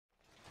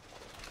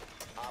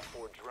Op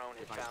 4 drone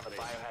has found the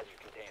biohazard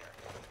container.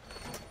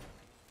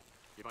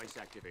 Device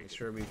activated. Make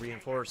sure we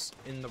reinforce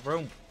in the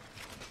room.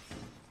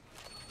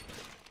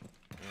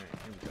 Alright,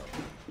 here we go.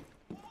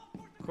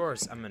 Of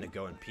course, I'm gonna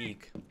go and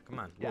peek. Come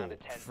on. Down Whoa, to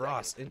 10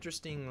 Frost. seconds.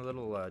 Interesting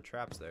little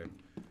traps there.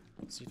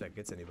 Let's see if that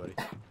gets anybody.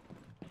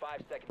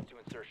 5 seconds to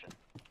insertion.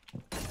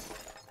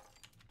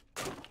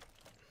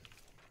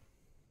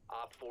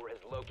 Op 4 has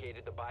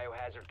located the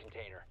biohazard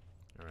container.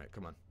 Alright,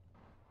 come on.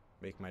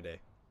 Make my day.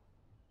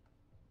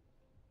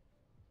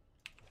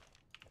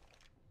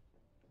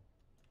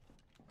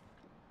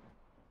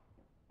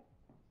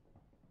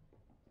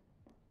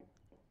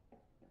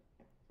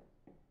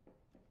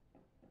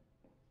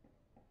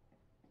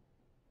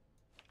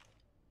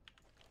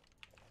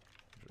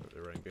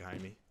 They're running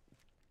behind me.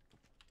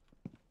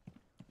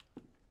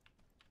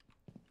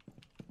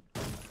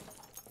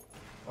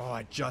 Oh,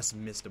 I just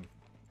missed him.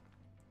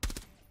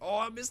 Oh,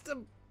 I missed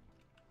him.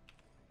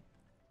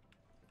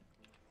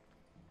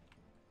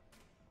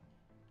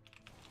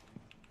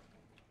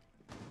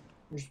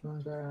 There's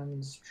one guy on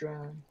his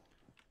drone.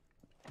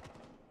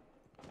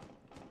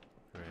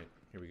 Alright,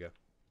 here we go.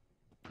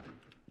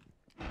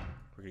 We're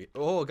gonna get,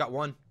 oh, got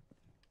one.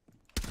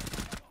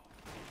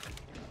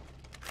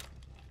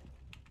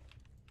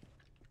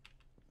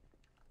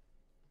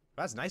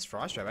 That's a nice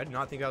frost trap. I did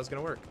not think that was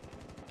gonna work.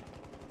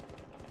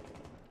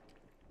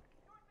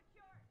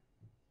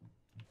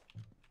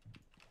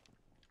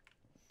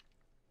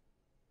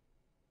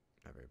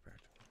 Not very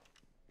practical.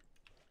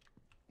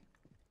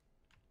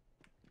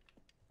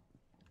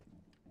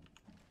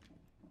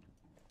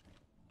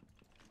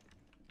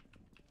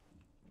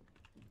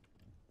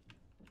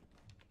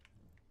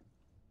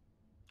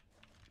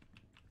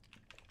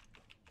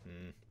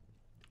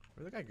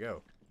 Where'd the guy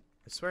go?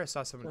 I swear I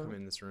saw someone come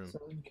in this room.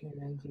 Someone came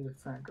in through the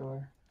front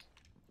door.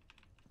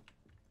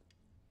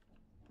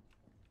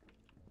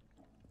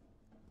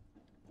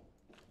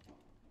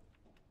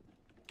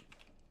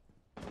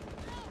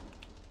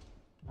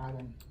 Got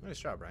him. Nice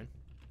job, Brian.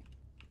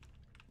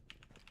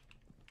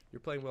 You're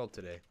playing well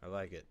today. I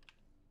like it.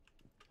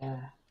 Yeah.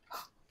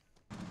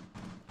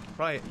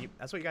 Probably,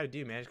 that's what you gotta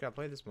do, man. You just gotta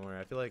play this more.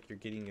 I feel like you're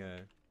getting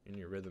in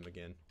your rhythm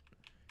again.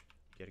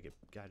 You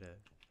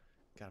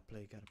gotta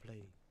play.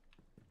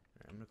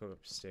 Alright, I'm gonna go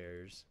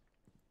upstairs.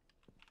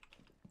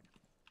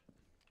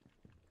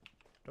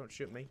 Don't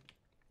shoot me.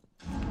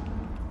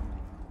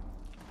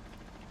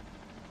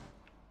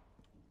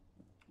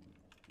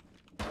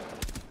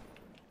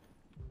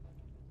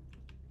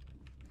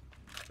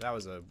 That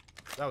was a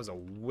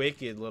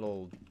wicked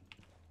little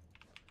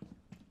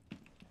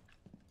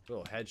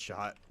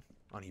headshot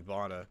on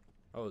Ivana.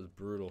 That was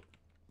brutal.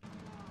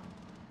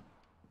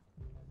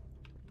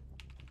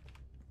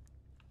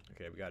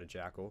 Okay, we got a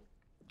jackal.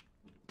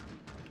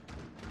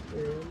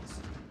 There is.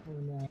 Oh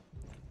no.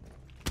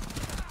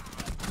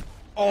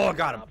 Oh, I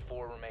got him. Op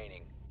 4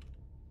 remaining.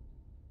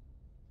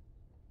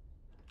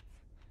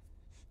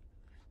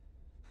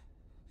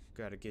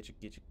 Gotta get you.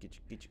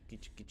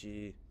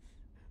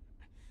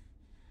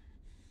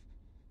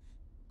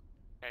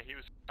 Yeah, he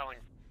was telling.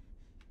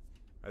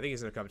 I think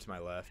he's gonna come to my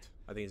left.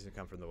 I think he's gonna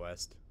come from the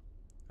west.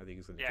 I think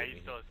he's gonna Yeah, get he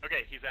me. still is.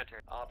 Okay, he's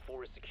entering. Op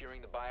 4 is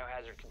securing the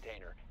biohazard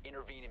container.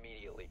 Intervene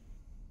immediately.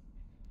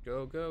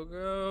 Go, go,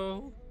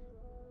 go!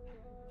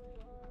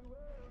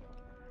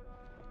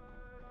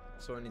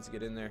 Someone needs to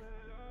get in there.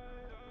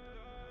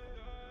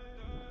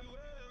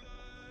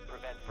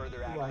 Prevent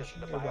further Why access to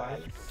the should I biohazard die?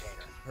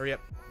 container. Hurry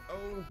up!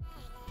 Oh,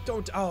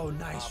 don't! Oh,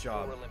 nice Op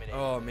job. 4 eliminated.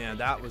 Oh man,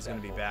 that was gonna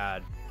be Successful.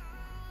 bad.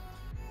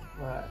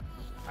 What?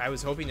 I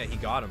was hoping that he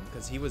got him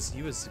because he was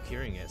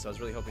securing it, so I was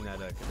really hoping that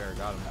Kavera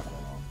got him.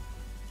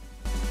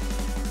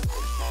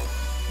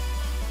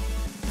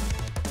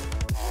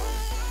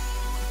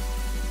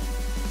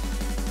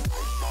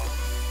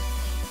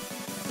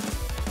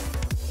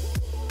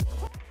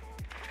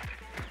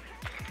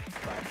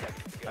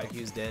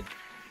 IQ's dead.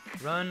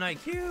 Run,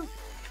 IQ!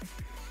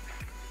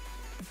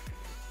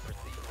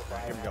 Proceed to the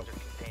Here we go. biohazard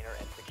container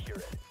and secure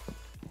it.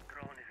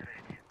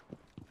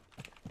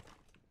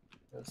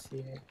 Go see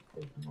it.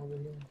 Take him over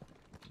here.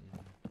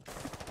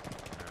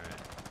 Alright.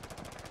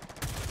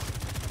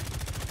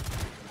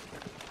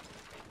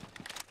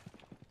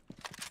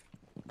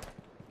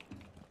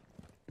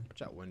 Watch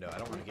that window.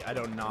 I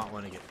do not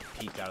want to get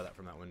peeked out of that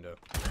from that window.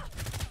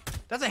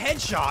 That's a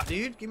headshot,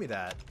 dude! Give me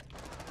that.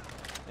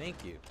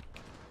 Thank you.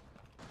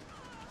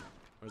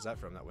 Where's that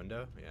from? That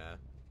window? Yeah.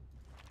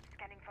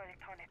 Scanning for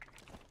electronics.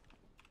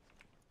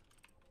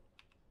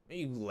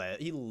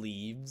 He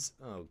leaves.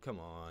 Oh, come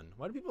on.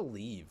 Why do people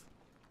leave?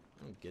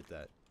 I don't get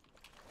that.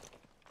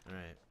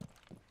 Alright.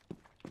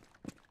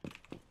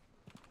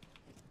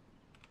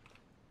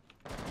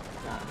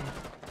 Got me.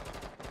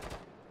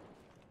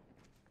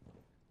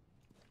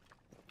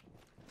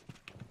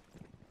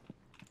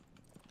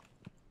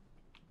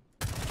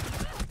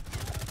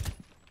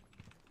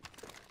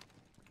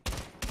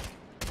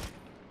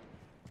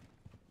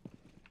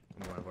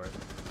 I'm going for it.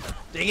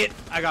 Dang it!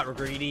 I got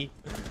greedy.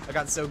 I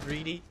got so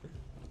greedy.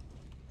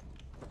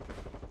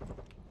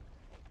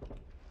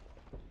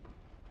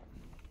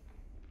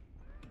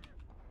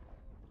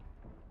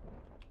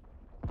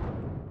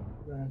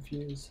 on a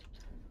fuse.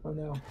 Oh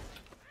no.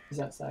 He's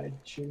outside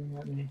shooting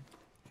at me.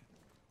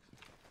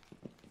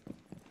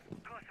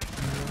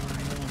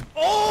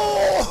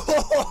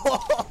 Oh!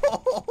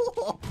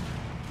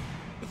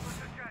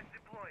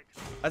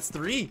 That's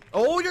 3.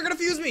 Oh, you're gonna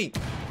fuse me!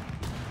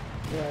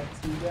 Yeah,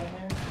 it's you down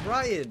there?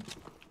 Ryan!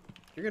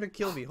 You're gonna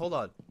kill me. Hold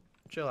on.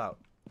 Chill out.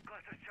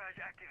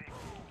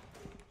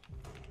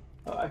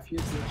 Oh, I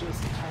fused it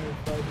just a tiny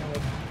flight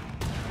ahead.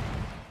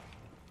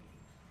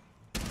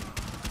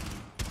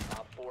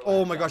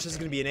 Oh my gosh, this is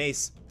gonna be an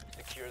ace.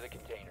 Secure the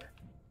container.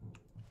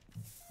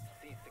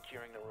 Cease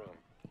securing the room.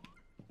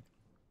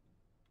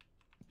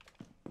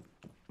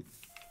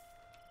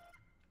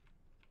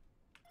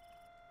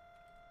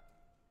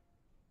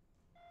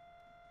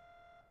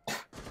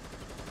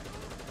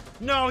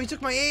 No, he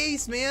took my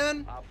ace,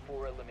 man! Op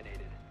 4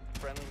 eliminated.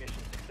 Friendly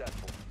mission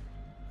successful.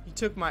 He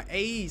took my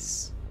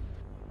ace.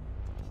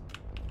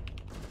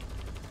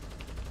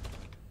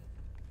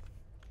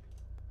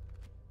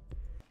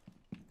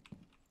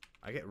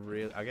 I get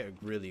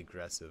really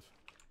aggressive.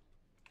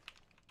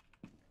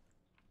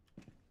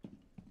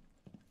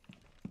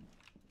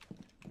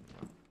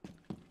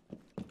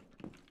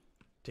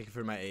 Take it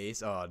for my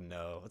ace. Oh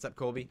no. What's up,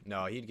 Colby?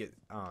 No, he'd get.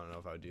 I don't know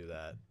if I would do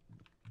that.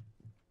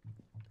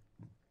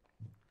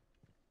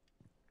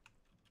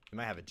 He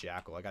might have a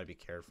jackal. I gotta be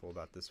careful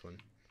about this one.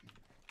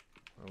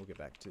 We'll get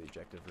back to the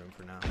ejective room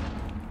for now.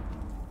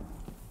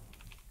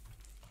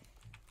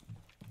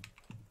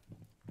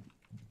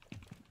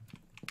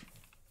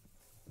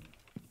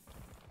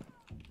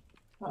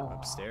 Oh,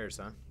 Upstairs,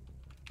 huh?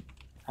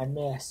 I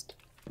missed.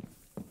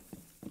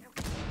 Okay,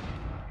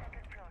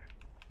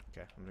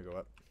 I'm gonna go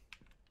up.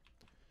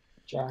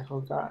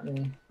 Jackal got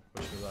me.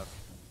 Wish me luck.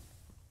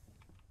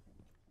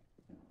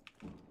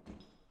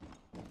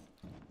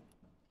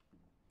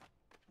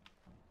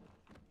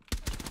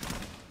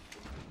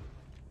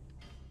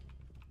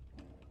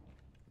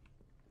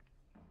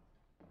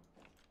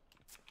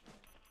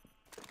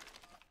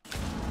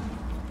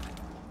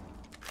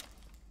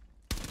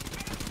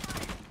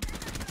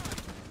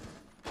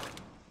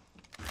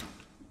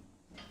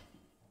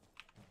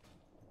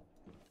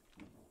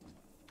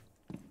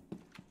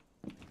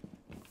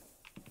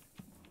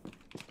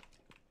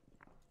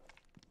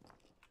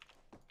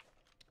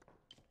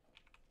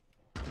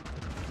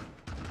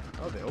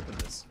 Oh, they opened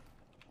this.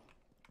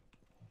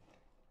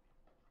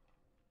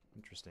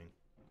 Interesting.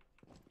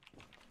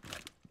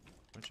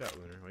 Watch out,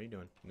 Lunar. What are you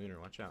doing? Lunar,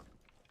 watch out.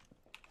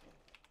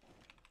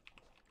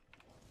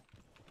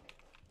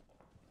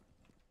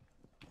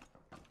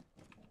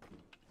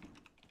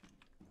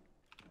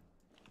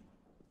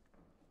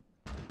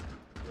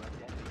 Your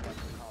identity has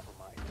been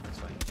compromised. That's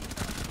fine.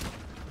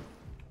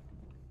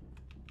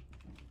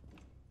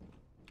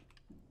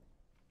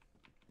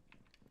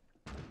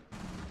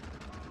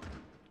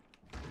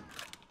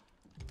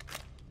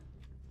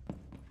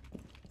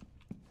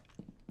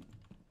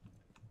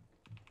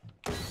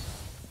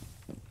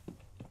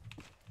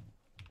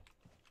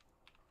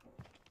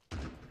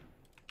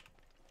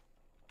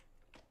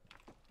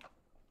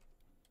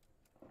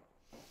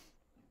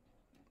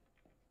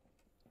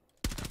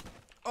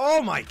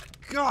 Oh my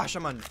gosh,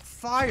 I'm on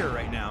fire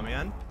right now,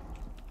 man.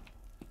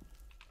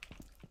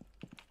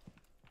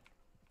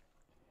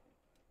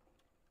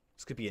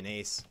 This could be an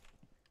ace.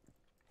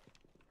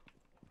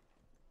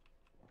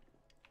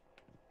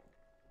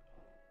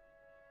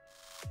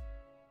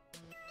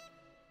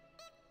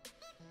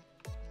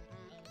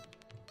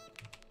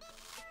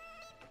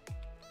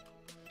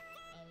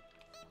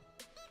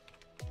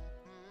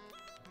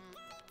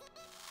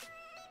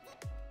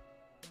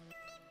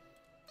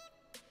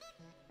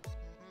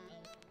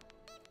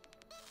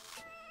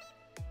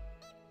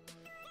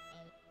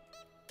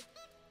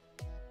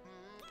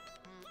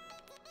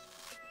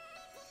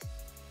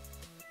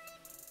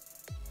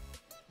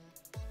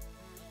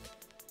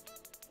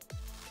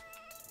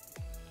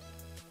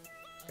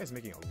 This guy's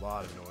making a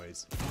lot of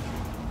noise.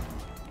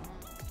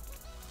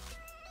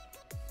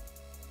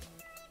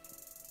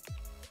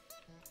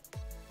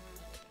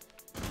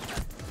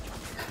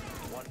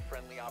 One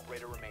friendly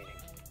operator remaining.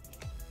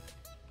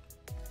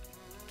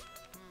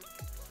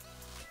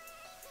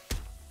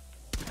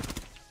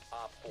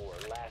 Op 4,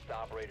 last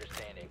operator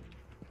standing.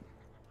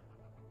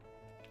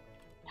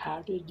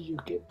 How did you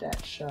get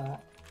that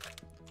shot?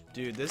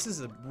 Dude, this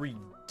is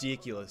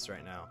ridiculous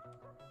right now.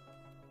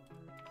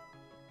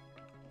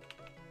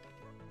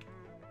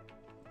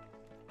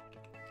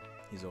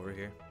 He's over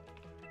here.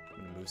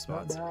 I'm gonna move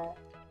spots. Not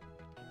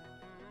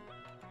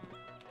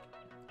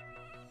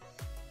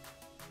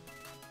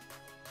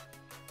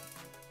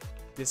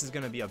This is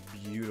gonna be a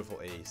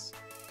beautiful ace.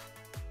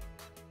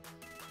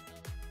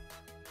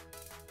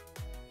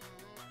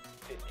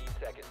 15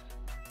 seconds.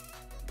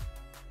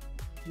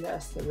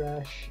 Yes, the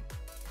rush.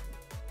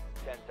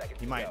 10 seconds.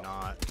 He to might go.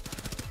 not.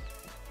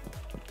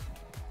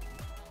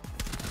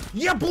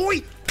 Yeah,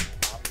 boy!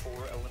 Op 4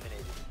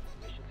 eliminated.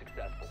 Mission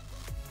successful.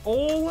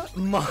 Oh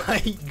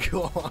my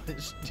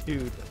gosh,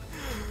 dude.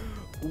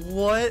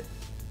 What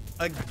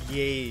a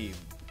game.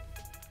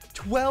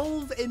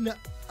 12-0.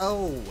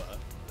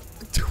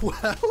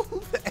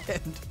 12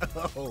 and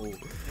 0.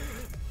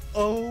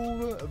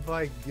 Oh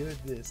my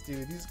goodness,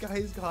 dude. These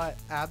guys got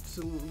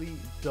absolutely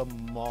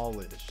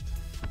demolished.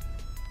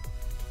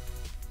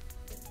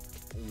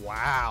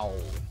 Wow.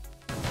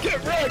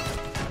 Get wrecked!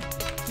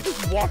 You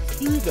just walked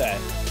through that.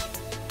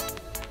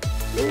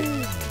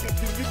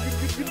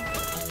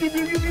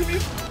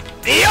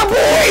 Yeah,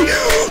 boy!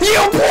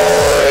 Yeah,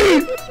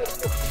 boy!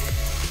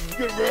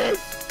 Get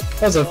wrecked!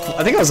 That was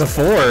I think that was a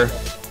 4. I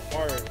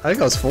think that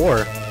was 4.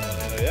 Yeah,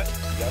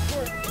 you got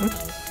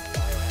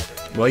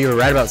 4. Well, you were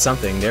right about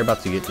something. They're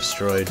about to get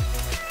destroyed.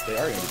 They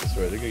are gonna get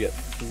destroyed. They're gonna get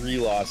 3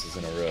 losses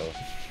in a row.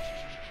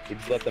 We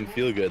just let them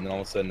feel good, and then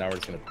all of a sudden now we're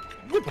just gonna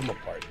rip them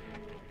apart.